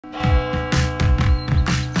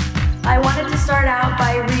out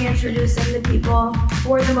by reintroducing the people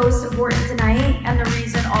who are the most important tonight and the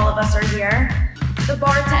reason all of us are here. The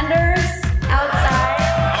bartenders outside.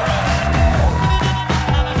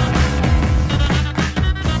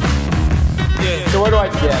 So where do I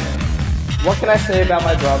begin? What can I say about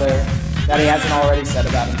my brother that he hasn't already said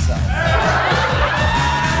about himself?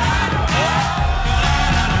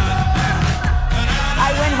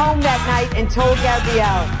 I went home that night and told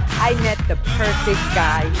Gabrielle, I met the perfect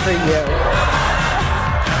guy for you.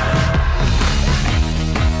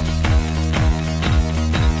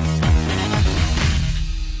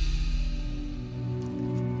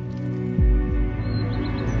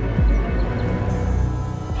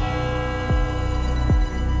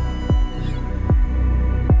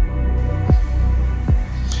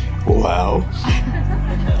 Wow.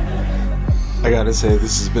 I gotta say,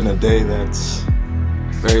 this has been a day that's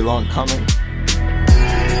very long coming.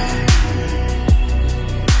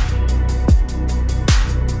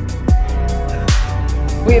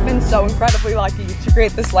 We have been so incredibly lucky to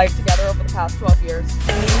create this life together over the past 12 years.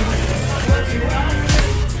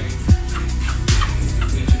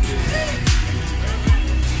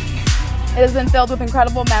 It has been filled with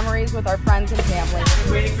incredible memories with our friends and family.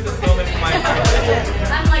 I'm waiting for this moment for my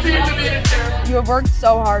You have worked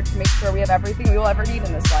so hard to make sure we have everything we will ever need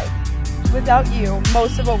in this life. Without you,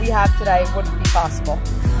 most of what we have today wouldn't be possible.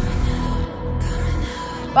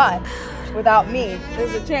 But without me,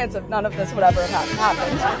 there's a chance of none of this would ever have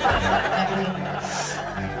happened.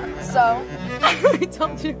 So, I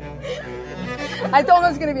told you. I told him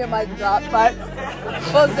it was going to be a mic drop, but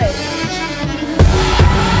we'll see.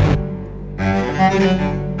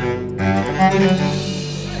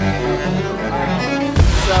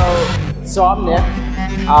 So I'm Nick.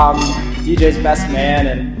 I'm DJ's best man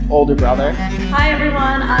and older brother. Hi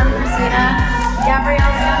everyone, I'm Christina,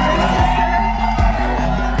 Gabrielle's younger sister.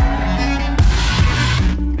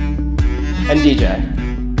 And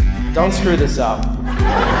DJ, don't screw this up.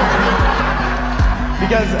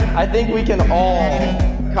 Because I think we can all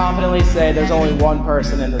confidently say there's only one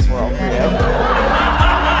person in this world for you.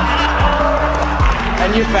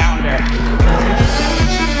 And you found her.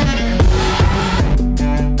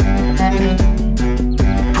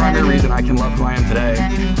 The primary reason I can love who I am today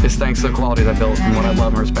is thanks to the qualities I built and what I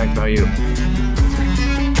love and respect about you.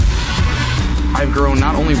 I've grown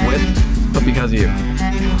not only with, but because of you.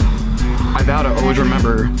 I vow to always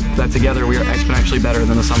remember that together we are exponentially better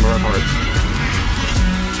than the sum of our parts.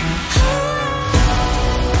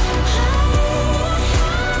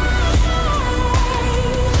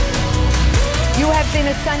 You have been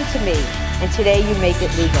a son to me, and today you make it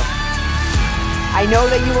legal. I know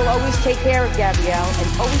that you will always take care of Gabrielle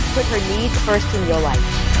and always put her needs first in your life.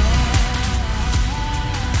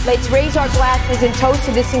 Let's raise our glasses and toast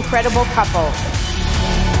to this incredible couple.